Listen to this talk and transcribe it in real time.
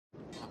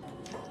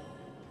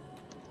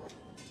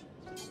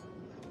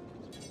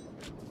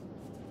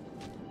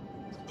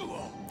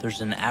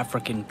There's an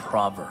African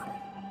proverb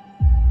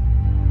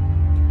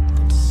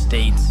that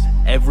states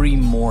every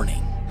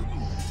morning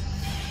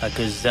a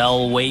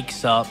gazelle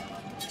wakes up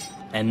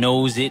and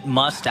knows it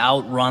must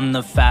outrun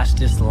the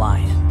fastest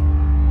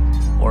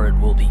lion or it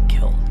will be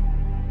killed.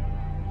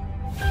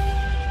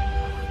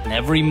 And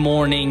every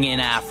morning in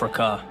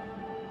Africa,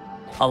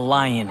 a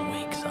lion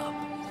wakes up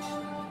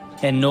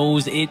and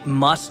knows it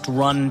must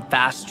run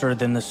faster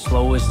than the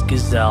slowest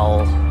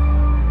gazelle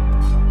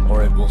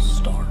or it will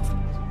starve.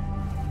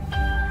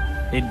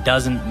 It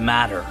doesn't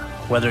matter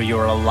whether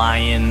you're a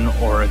lion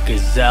or a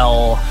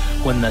gazelle.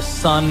 When the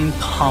sun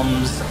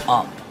comes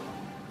up,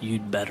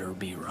 you'd better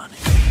be running.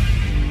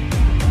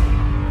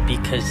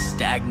 Because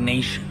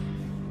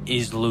stagnation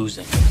is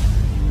losing.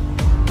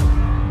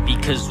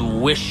 Because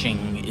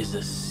wishing is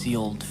a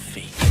sealed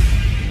fate.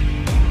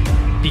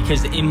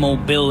 Because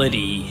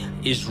immobility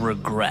is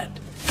regret.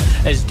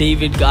 As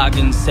David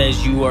Goggins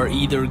says, you are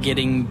either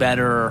getting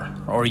better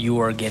or you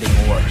are getting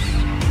worse.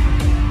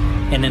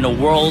 And in a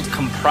world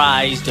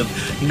comprised of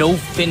no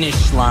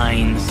finish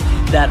lines,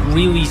 that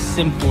really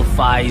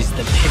simplifies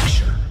the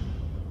picture,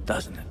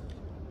 doesn't it?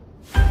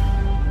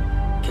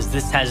 Because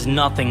this has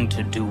nothing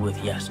to do with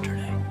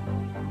yesterday,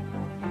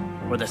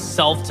 or the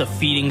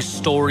self-defeating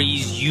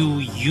stories you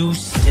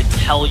used to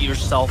tell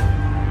yourself.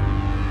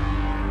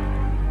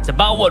 It's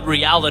about what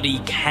reality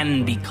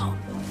can become.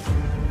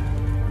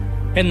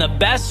 And the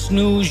best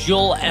news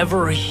you'll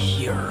ever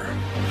hear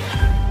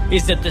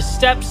is that the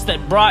steps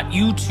that brought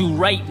you to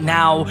right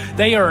now,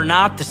 they are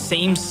not the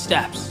same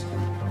steps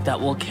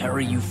that will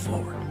carry you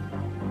forward.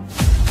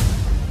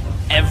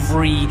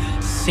 Every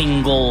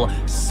single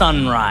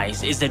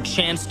sunrise is a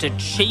chance to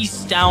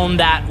chase down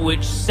that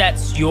which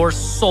sets your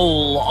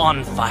soul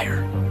on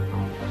fire.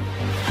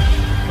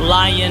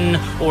 Lion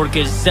or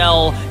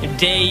gazelle,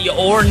 day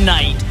or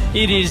night,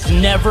 it is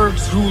never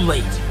too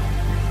late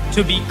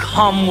to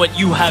become what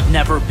you have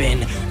never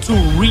been, to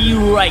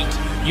rewrite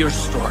your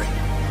story.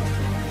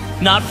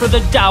 Not for the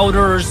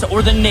doubters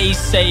or the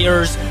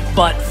naysayers,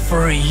 but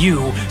for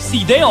you.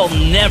 See, they'll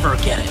never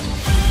get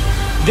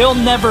it. They'll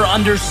never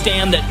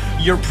understand that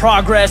your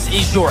progress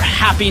is your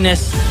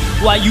happiness,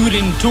 why you'd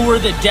endure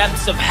the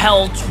depths of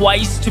hell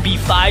twice to be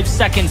 5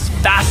 seconds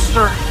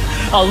faster,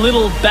 a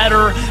little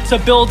better, to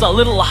build a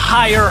little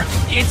higher.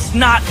 It's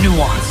not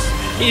nuance.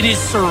 It is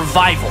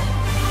survival,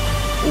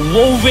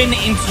 woven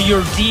into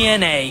your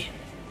DNA,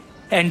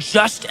 and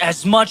just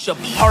as much a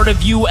part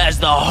of you as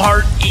the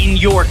heart in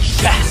your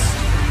chest.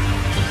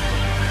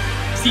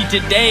 See,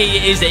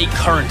 today is a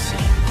currency,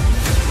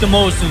 the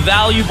most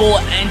valuable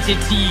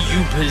entity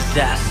you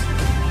possess.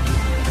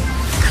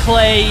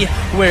 Clay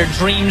where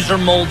dreams are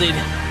molded,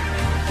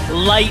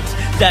 light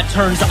that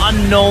turns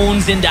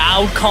unknowns into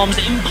outcomes,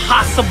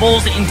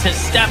 impossibles into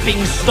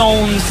stepping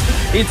stones.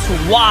 It's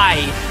why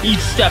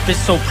each step is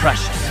so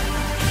precious,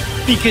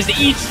 because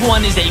each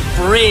one is a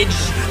bridge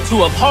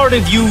to a part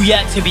of you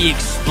yet to be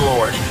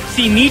explored.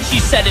 See, Nietzsche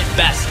said it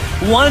best: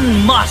 one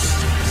must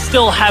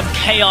still have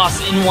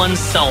chaos in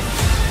oneself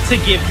to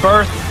give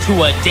birth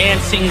to a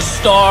dancing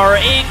star.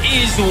 It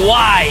is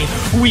why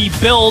we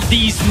build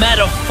these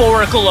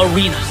metaphorical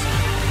arenas,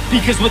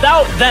 because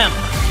without them,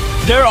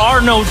 there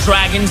are no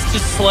dragons to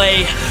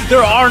slay,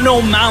 there are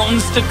no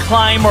mountains to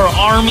climb or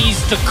armies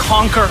to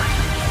conquer.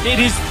 It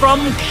is from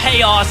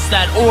chaos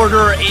that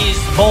order is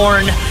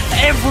born.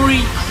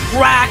 Every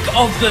crack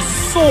of the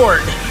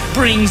sword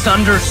brings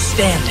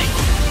understanding.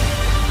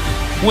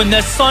 When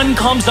the sun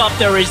comes up,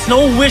 there is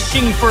no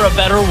wishing for a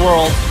better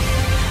world.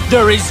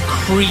 There is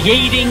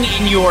creating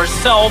in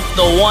yourself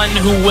the one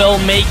who will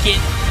make it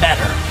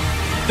better.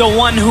 The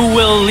one who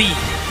will lead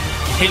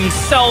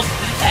himself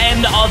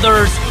and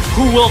others,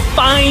 who will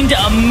find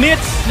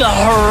amidst the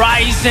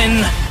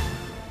horizon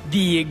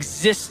the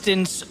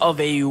existence of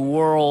a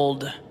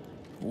world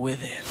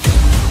within.